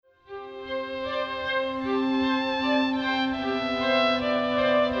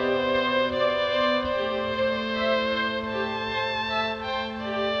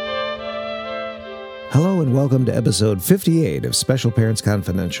Hello and welcome to episode 58 of Special Parents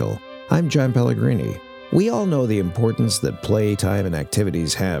Confidential. I'm John Pellegrini. We all know the importance that play time and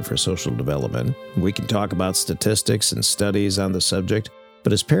activities have for social development. We can talk about statistics and studies on the subject,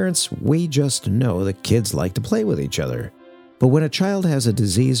 but as parents, we just know that kids like to play with each other. But when a child has a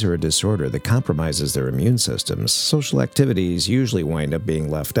disease or a disorder that compromises their immune systems, social activities usually wind up being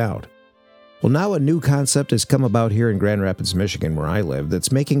left out. Well, now a new concept has come about here in Grand Rapids, Michigan, where I live,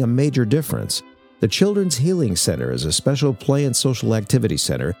 that's making a major difference. The Children's Healing Center is a special play and social activity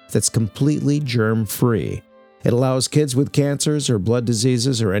center that's completely germ-free. It allows kids with cancers or blood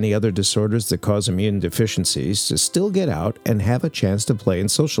diseases or any other disorders that cause immune deficiencies to still get out and have a chance to play and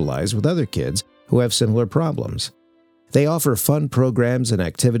socialize with other kids who have similar problems. They offer fun programs and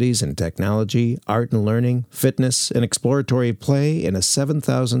activities in technology, art and learning, fitness, and exploratory play in a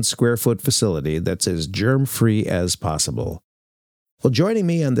 7,000 square foot facility that's as germ-free as possible. Well, joining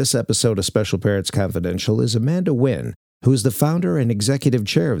me on this episode of Special Parents Confidential is Amanda Wynn, who is the founder and executive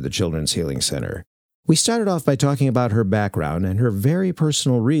chair of the Children's Healing Center. We started off by talking about her background and her very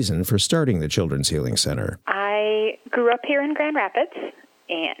personal reason for starting the Children's Healing Center. I grew up here in Grand Rapids,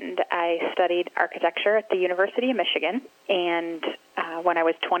 and I studied architecture at the University of Michigan. And when I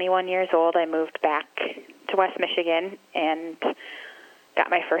was 21 years old, I moved back to West Michigan and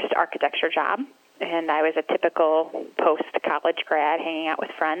got my first architecture job. And I was a typical post-college grad, hanging out with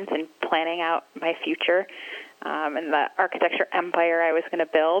friends and planning out my future and the architecture empire I was going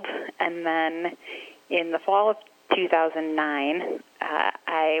to build. And then in the fall of 2009,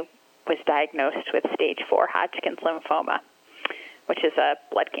 I was diagnosed with stage 4 Hodgkin's lymphoma, which is a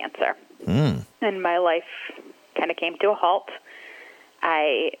blood cancer. And my life kind of came to a halt.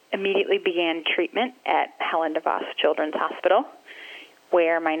 I immediately began treatment at Helen DeVos Children's Hospital,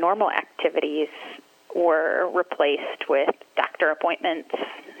 where my normal activities were replaced with doctor appointments,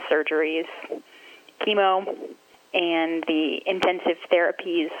 surgeries, chemo, and the intensive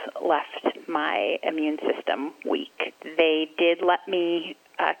therapies left my immune system weak. They did let me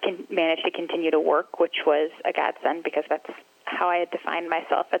manage to continue to work, which was a godsend because that's how I had defined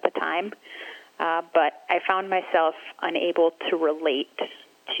myself at the time. But I found myself unable to relate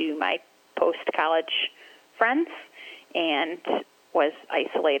to my post-college friends and was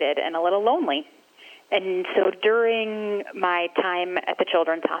isolated and a little lonely. And so during my time at the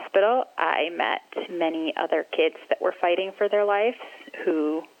Children's Hospital, I met many other kids that were fighting for their lives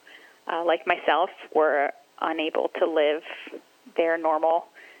who, like myself, were unable to live their normal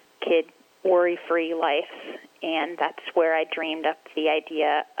kid worry-free life. And that's where I dreamed up the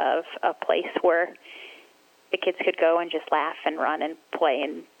idea of a place where the kids could go and just laugh and run and play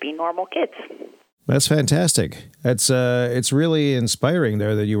and be normal kids. That's fantastic. It's really inspiring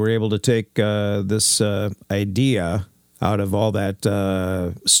there that you were able to take this idea out of all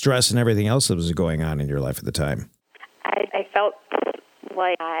that stress and everything else that was going on in your life at the time. I felt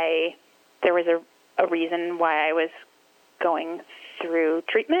like there was a reason why I was going through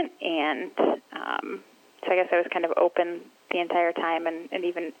treatment, and so I guess I was kind of open the entire time and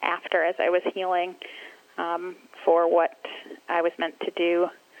even after as I was healing for what I was meant to do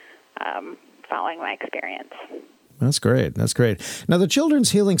following my experience. That's great. That's great. Now, the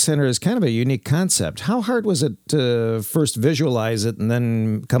Children's Healing Center is kind of a unique concept. How hard was it to first visualize it and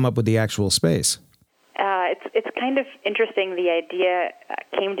then come up with the actual space? It's kind of interesting. The idea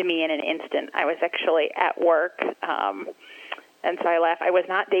came to me in an instant. I was actually at work, and so I laugh. I was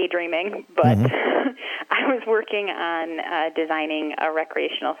not daydreaming, but I was working on designing a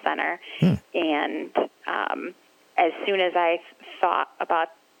recreational center, and as soon as I thought about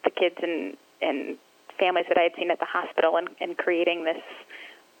the kids and families that I had seen at the hospital and creating this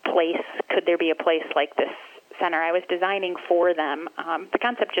place, could there be a place like this center I was designing for them? The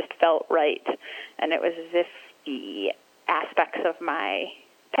concept just felt right, and it was as if the aspects of my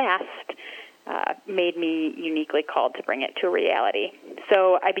past made me uniquely called to bring it to reality.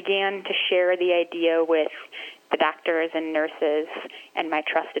 So I began to share the idea with the doctors and nurses and my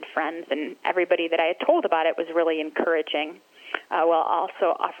trusted friends, and everybody that I had told about it was really encouraging, while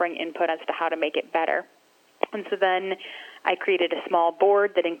also offering input as to how to make it better. And so then I created a small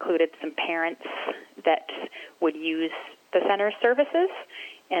board that included some parents that would use the center's services,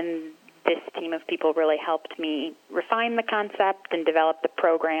 and this team of people really helped me refine the concept and develop the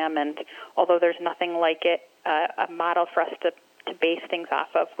program. And although there's nothing like it, a model for us to base things off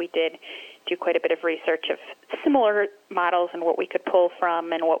of, we did do quite a bit of research of similar models and what we could pull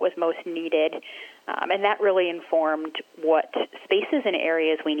from and what was most needed. And that really informed what spaces and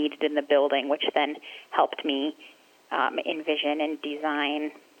areas we needed in the building, which then helped me envision and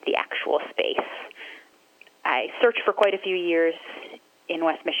design the actual space. I searched for quite a few years in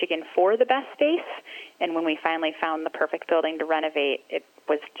West Michigan for the best space. And when we finally found the perfect building to renovate, it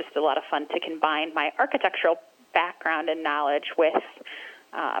was just a lot of fun to combine my architectural background and knowledge with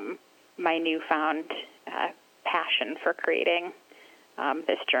my newfound passion for creating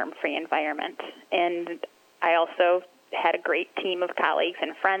this germ-free environment. And I also had a great team of colleagues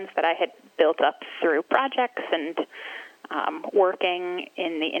and friends that I had built up through projects and working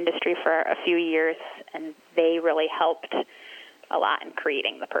in the industry for a few years, and they really helped a lot in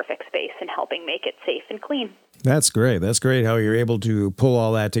creating the perfect space and helping make it safe and clean. That's great. That's great how you're able to pull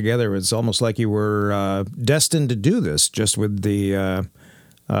all that together. It's almost like you were destined to do this just with the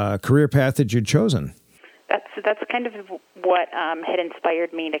career path that you'd chosen. That's kind of what had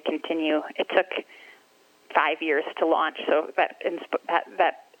inspired me to continue. It took 5 years to launch, so that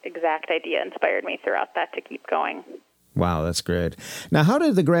exact idea inspired me throughout that to keep going. Wow, that's great. Now, how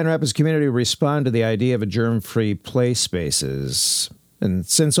did the Grand Rapids community respond to the idea of a germ-free play spaces? And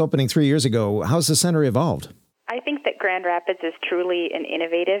since opening 3 years ago, how's the center evolved? I think that Grand Rapids is truly an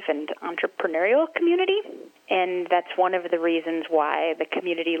innovative and entrepreneurial community, and that's one of the reasons why the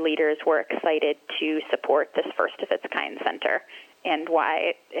community leaders were excited to support this first-of-its-kind center and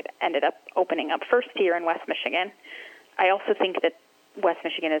why it ended up opening up first here in West Michigan. I also think that West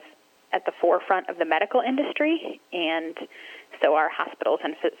Michigan is at the forefront of the medical industry, and so our hospitals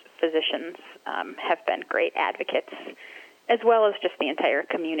and physicians have been great advocates, as well as just the entire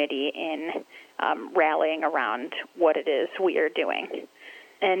community in rallying around what it is we are doing.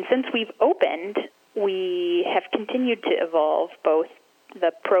 And since we've opened, we have continued to evolve both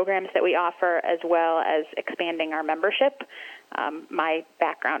the programs that we offer as well as expanding our membership. My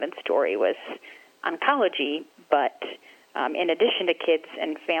background and story was oncology, but in addition to kids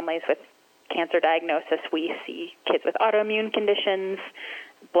and families with cancer diagnosis, we see kids with autoimmune conditions,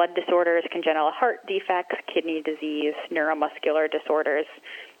 blood disorders, congenital heart defects, kidney disease, neuromuscular disorders.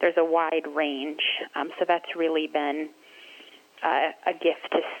 There's a wide range. So that's really been a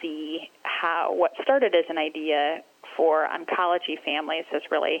gift to see how what started as an idea for oncology families has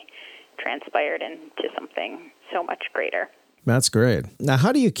really transpired into something so much greater. That's great. Now,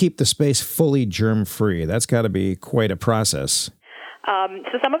 how do you keep the space fully germ-free? That's got to be quite a process.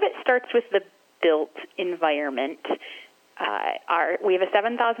 So some of it starts with the built environment. We have a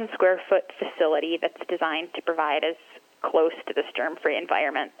 7,000 square foot facility that's designed to provide as close to this germ-free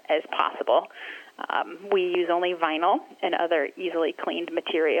environment as possible. We use only vinyl and other easily cleaned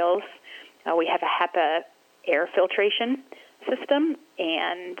materials. We have a HEPA air filtration system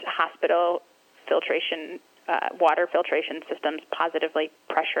and hospital filtration, water filtration systems, positively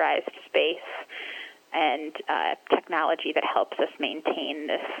pressurized space, and technology that helps us maintain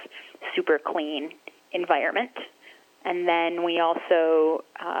this super clean environment. And then we also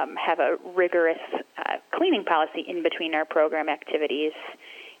have a rigorous cleaning policy in between our program activities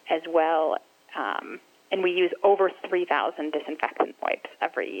as well. And we use over 3,000 disinfectant wipes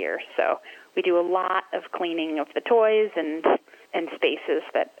every year. So we do a lot of cleaning of the toys and spaces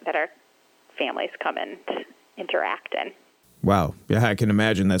that our families come and interact in. Wow. Yeah, I can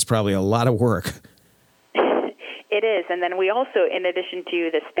imagine that's probably a lot of work. It is. And then we also, in addition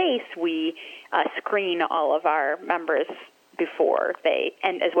to the space, we screen all of our members before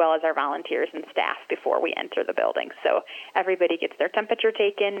and as well as our volunteers and staff before we enter the building. So everybody gets their temperature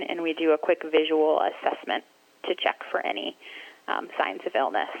taken, and we do a quick visual assessment to check for any signs of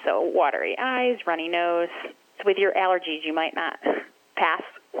illness. So watery eyes, runny nose. So with your allergies, you might not pass.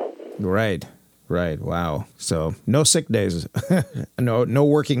 Right. Wow. So no sick days. No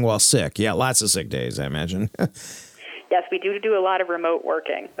working while sick. Yeah, lots of sick days, I imagine. Yes, we do a lot of remote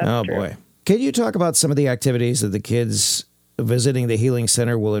working. That's true. Boy. Can you talk about some of the activities that the kids visiting the Healing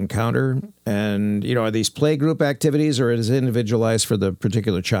Center will encounter? And, are these playgroup activities, or is it individualized for the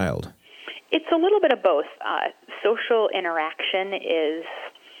particular child? It's a little bit of both. Social interaction is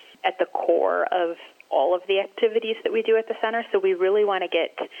at the core of all of the activities that we do at the center, so we really want to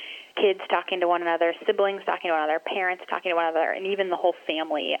get kids talking to one another, siblings talking to one another, parents talking to one another, and even the whole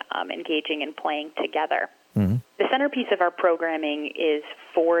family engaging and playing together. Mm-hmm. The centerpiece of our programming is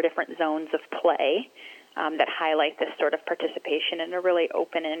 4 different zones of play that highlight this sort of participation in a really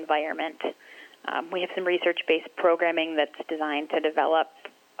open environment. We have some research-based programming that's designed to develop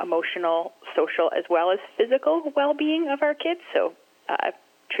emotional, social, as well as physical well-being of our kids, so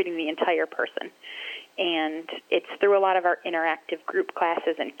treating the entire person. And it's through a lot of our interactive group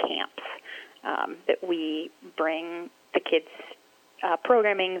classes and camps that we bring the kids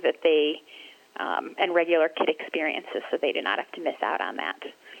programming that they and regular kid experiences, so they do not have to miss out on that.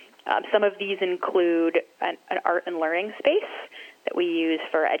 Some of these include an art and learning space that we use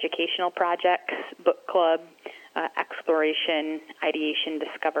for educational projects, book club, exploration, ideation,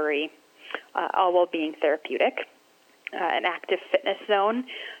 discovery, all while being therapeutic. An active fitness zone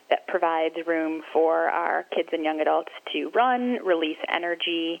that provides room for our kids and young adults to run, release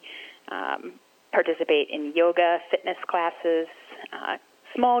energy, participate in yoga, fitness classes,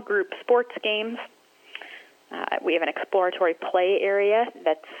 small group sports games. We have an exploratory play area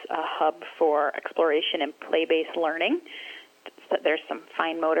that's a hub for exploration and play-based learning. So there's some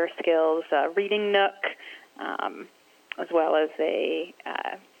fine motor skills, reading nook, as well as a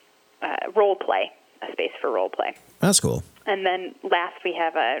role play, a space for role play. That's cool. And then last, we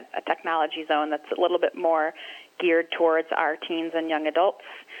have a technology zone that's a little bit more geared towards our teens and young adults.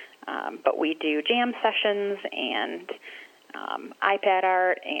 But we do jam sessions and iPad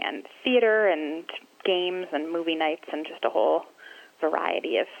art and theater and games and movie nights and just a whole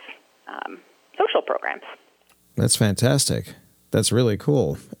variety of social programs. That's fantastic. That's really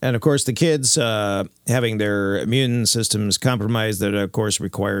cool. And, of course, the kids having their immune systems compromised, that, of course,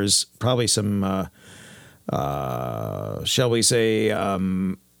 requires probably some, shall we say,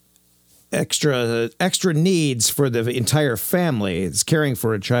 extra needs for the entire family. It's caring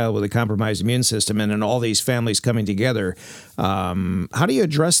for a child with a compromised immune system and then all these families coming together. How do you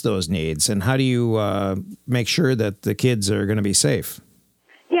address those needs, and how do you make sure that the kids are going to be safe?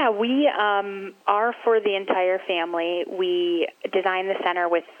 Yeah, we are for the entire family. We design the center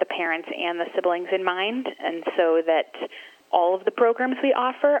with the parents and the siblings in mind, and so that all of the programs we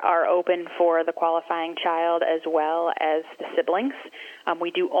offer are open for the qualifying child as well as the siblings.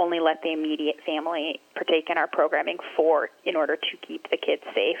 We do only let the immediate family partake in our programming in order to keep the kids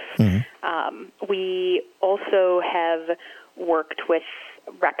safe. Mm-hmm. We also have worked with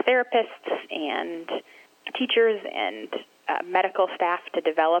rec therapists and teachers and medical staff to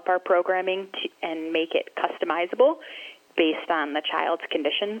develop our programming and make it customizable based on the child's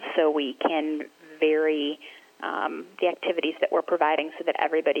conditions, so we can vary the activities that we're providing so that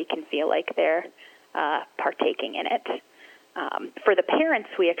everybody can feel like they're partaking in it. For the parents,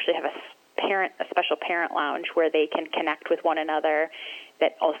 we actually have a special parent lounge where they can connect with one another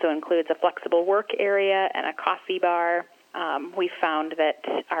that also includes a flexible work area and a coffee bar. We found that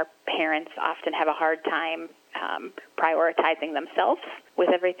our parents often have a hard time prioritizing themselves with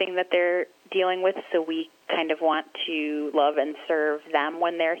everything that they're dealing with, so we kind of want to love and serve them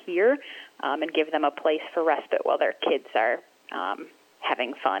when they're here and give them a place for respite while their kids are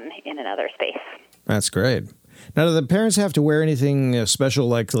having fun in another space. That's great. Now, do the parents have to wear anything special,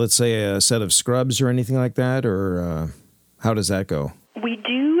 like, let's say, a set of scrubs or anything like that, or how does that go? We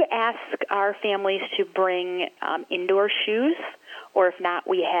do ask our families to bring indoor shoes, or if not,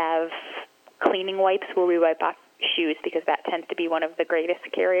 we have cleaning wipes where we wipe off shoes because that tends to be one of the greatest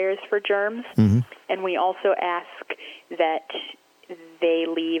carriers for germs. Mm-hmm. And we also ask that they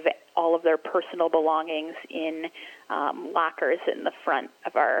leave all of their personal belongings in lockers in the front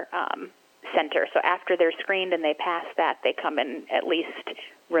of our center. So after they're screened and they pass that, they come and at least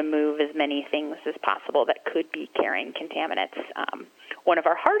remove as many things as possible that could be carrying contaminants. One of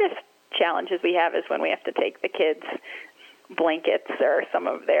our hardest challenges we have is when we have to take the kids' blankets or some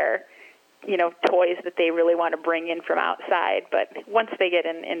of their toys that they really want to bring in from outside. But once they get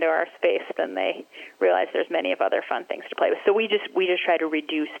into our space, then they realize there's many of other fun things to play with. So we just try to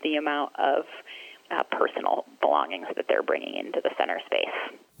reduce the amount of personal belongings that they're bringing into the center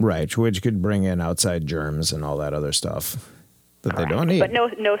space. Right, which could bring in outside germs and all that other stuff that Correct. They don't need. But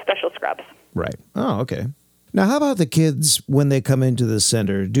no special scrubs. Right. Oh, okay. Now, how about the kids when they come into the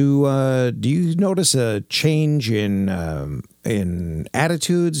center? Do you notice a change in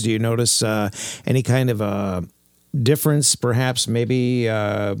attitudes? Do you notice any kind of a difference, perhaps, maybe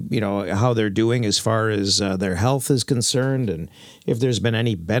how they're doing as far as their health is concerned, and if there's been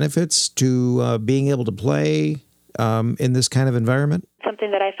any benefits to being able to play in this kind of environment?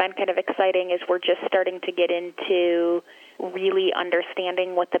 Something that I find kind of exciting is we're just starting to get into really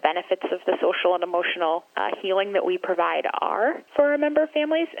understanding what the benefits of the social and emotional healing that we provide are for our member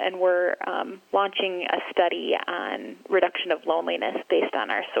families, and we're launching a study on reduction of loneliness based on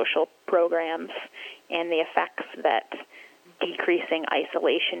our social programs and the effects that decreasing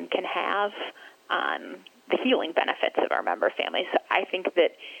isolation can have on the healing benefits of our member families. So I think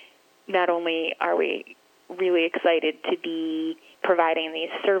that not only are we really excited to be providing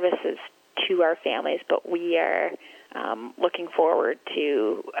these services to our families, but we are looking forward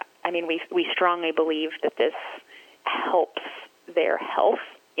to, we strongly believe that this helps their health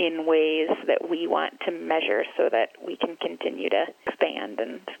in ways that we want to measure so that we can continue to expand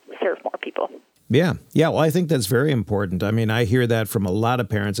and serve more people. Yeah. Yeah. Well, I think that's very important. I mean, I hear that from a lot of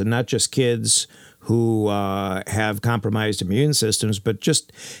parents, and not just kids who have compromised immune systems, but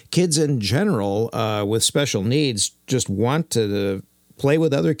just kids in general with special needs just want to play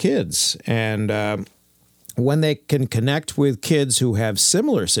with other kids. And when they can connect with kids who have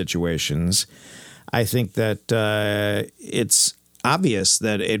similar situations, I think that it's obvious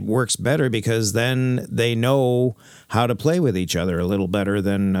that it works better, because then they know how to play with each other a little better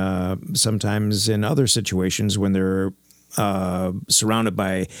than sometimes in other situations when they're surrounded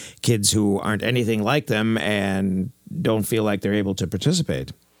by kids who aren't anything like them and don't feel like they're able to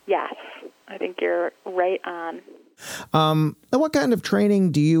participate. Yes, I think you're right on. What kind of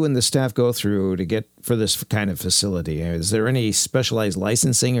training do you and the staff go through to get for this kind of facility? Is there any specialized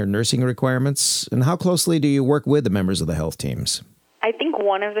licensing or nursing requirements? And how closely do you work with the members of the health teams? I think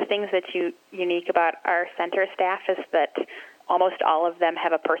one of the things that's unique about our center staff is that almost all of them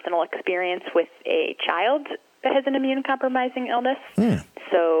have a personal experience with a child that has an immune-compromising illness.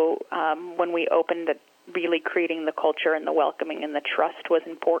 So when we opened, really creating the culture and the welcoming and the trust was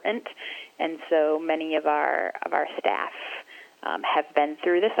important. And so many of our staff have been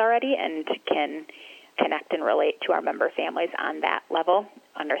through this already and can connect and relate to our member families on that level,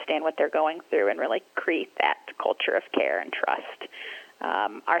 understand what they're going through, and really create that culture of care and trust.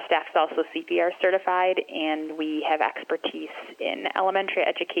 Our staff is also CPR certified, and we have expertise in elementary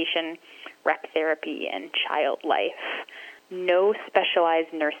education, rec therapy, and child life. No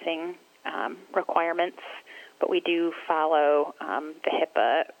specialized nursing requirements, but we do follow the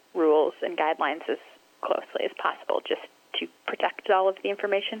HIPAA rules and guidelines as closely as possible, just to protect all of the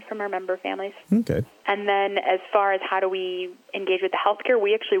information from our member families. Okay. And then as far as how do we engage with the healthcare,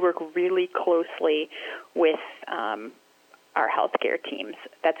 we actually work really closely with our healthcare teams.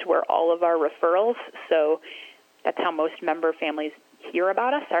 That's where all of our referrals, so that's how most member families hear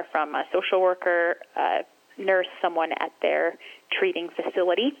about us, are from a social worker, a nurse, someone at their treating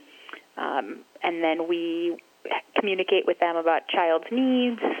facility. And then we communicate with them about child's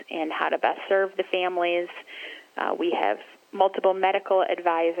needs and how to best serve the families. We have multiple medical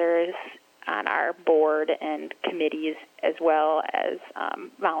advisors on our board and committees, as well as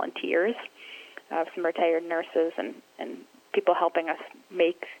volunteers, some retired nurses and people helping us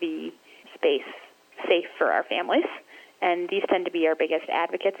make the space safe for our families. And these tend to be our biggest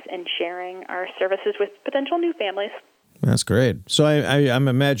advocates in sharing our services with potential new families. That's great. So I'm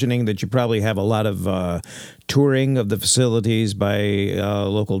imagining that you probably have a lot of touring of the facilities by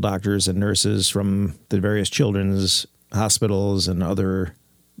local doctors and nurses from the various children's hospitals and other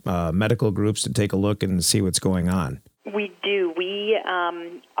medical groups to take a look and see what's going on. We do. We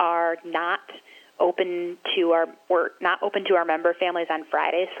are not open to our member families on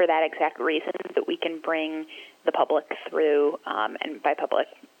Fridays for that exact reason, that we can bring the public through, and by public,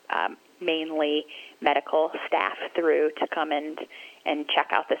 mainly medical staff through, to come and check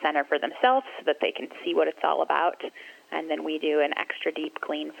out the center for themselves so that they can see what it's all about. And then we do an extra deep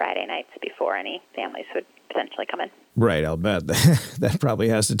clean Friday nights before any families would potentially come in. Right, I'll bet that probably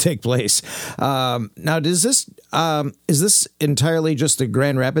has to take place. Now, is this entirely just the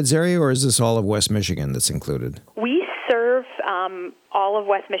Grand Rapids area, or is this all of West Michigan that's included? We serve all of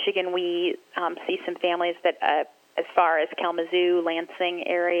West Michigan. We see some families that as far as Kalamazoo, Lansing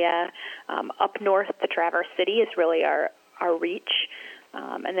area, up north to Traverse City is really our reach.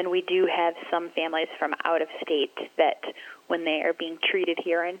 And then we do have some families from out of state that when they are being treated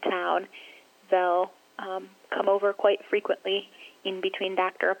here in town, they'll come over quite frequently in between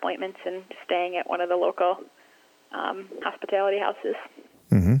doctor appointments and staying at one of the local hospitality houses.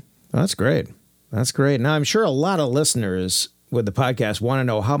 Mm-hmm. That's great. That's great. Now, I'm sure a lot of listeners with the podcast want to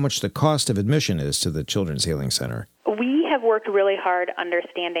know how much the cost of admission is to the Children's Healing Center. We have worked really hard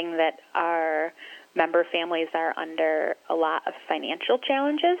understanding that our member families are under a lot of financial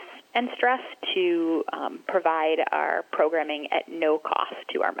challenges and stress to provide our programming at no cost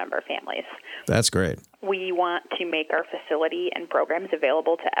to our member families. That's great. We want to make our facility and programs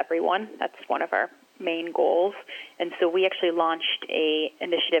available to everyone. That's one of our main goals. And so we actually launched an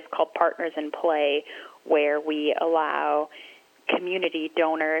initiative called Partners in Play, where we allow community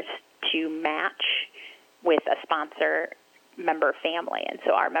donors to match with a sponsor member family. And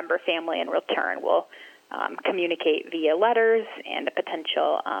so our member family in return will communicate via letters and a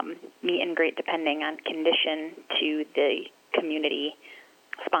potential meet and greet, depending on condition, to the community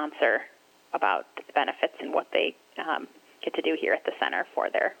sponsor about the benefits and what they get to do here at the center for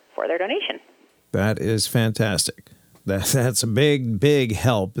their donation. That is fantastic. That's a big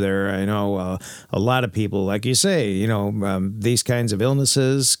help there. I know a lot of people, like you say, these kinds of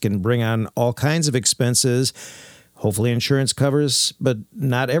illnesses can bring on all kinds of expenses. hopefully insurance covers, but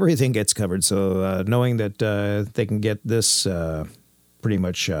not everything gets covered. So knowing that they can get this pretty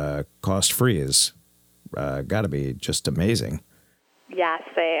much cost-free is got to be just amazing. Yes,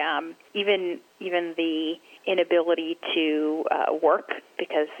 even the inability to work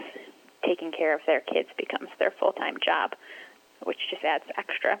because taking care of their kids becomes their full-time job, which just adds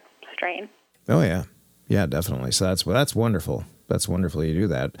extra strain. Oh, yeah. Yeah, definitely. So that's wonderful. That's wonderful you do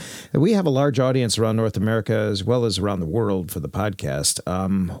that. We have a large audience around North America as well as around the world for the podcast.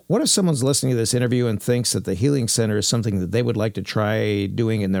 What if someone's listening to this interview and thinks that the Healing Center is something that they would like to try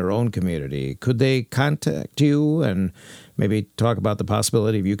doing in their own community? Could they contact you and maybe talk about the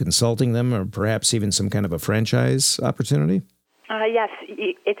possibility of you consulting them or perhaps even some kind of a franchise opportunity? Yes.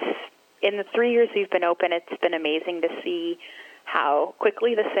 It's in the 3 years we've been open, it's been amazing to see how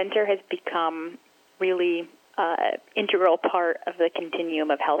quickly the center has become really integral part of the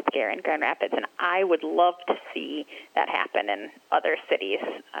continuum of healthcare in Grand Rapids, and I would love to see that happen in other cities.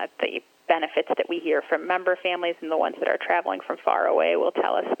 The benefits that we hear from member families and the ones that are traveling from far away will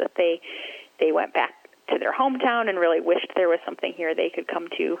tell us that they went back to their hometown and really wished there was something here they could come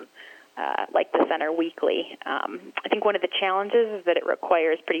to, like the center weekly. I think one of the challenges is that it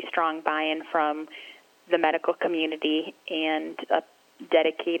requires pretty strong buy-in from the medical community and a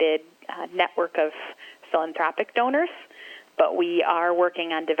dedicated network of philanthropic donors, but we are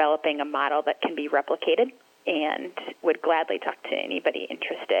working on developing a model that can be replicated and would gladly talk to anybody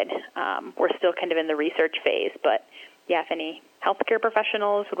interested. We're still kind of in the research phase, but yeah, if any healthcare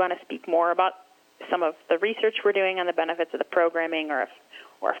professionals would want to speak more about some of the research we're doing on the benefits of the programming, or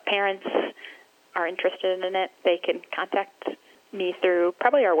if parents are interested in it, they can contact me through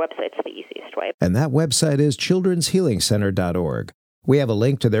probably our website's the easiest way. And that website is childrenshealingcenter.org. We have a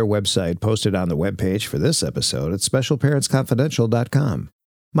link to their website posted on the webpage for this episode at specialparentsconfidential.com.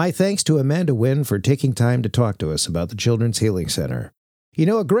 My thanks to Amanda Wynn for taking time to talk to us about the Children's Healing Center. You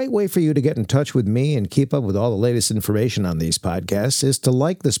know, a great way for you to get in touch with me and keep up with all the latest information on these podcasts is to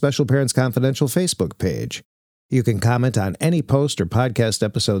like the Special Parents Confidential Facebook page. You can comment on any post or podcast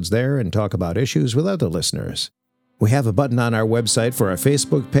episodes there and talk about issues with other listeners. We have a button on our website for our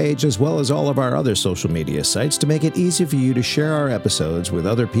Facebook page as well as all of our other social media sites to make it easy for you to share our episodes with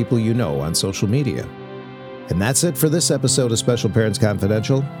other people you know on social media. And that's it for this episode of Special Parents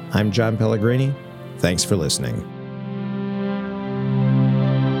Confidential. I'm John Pellegrini. Thanks for listening.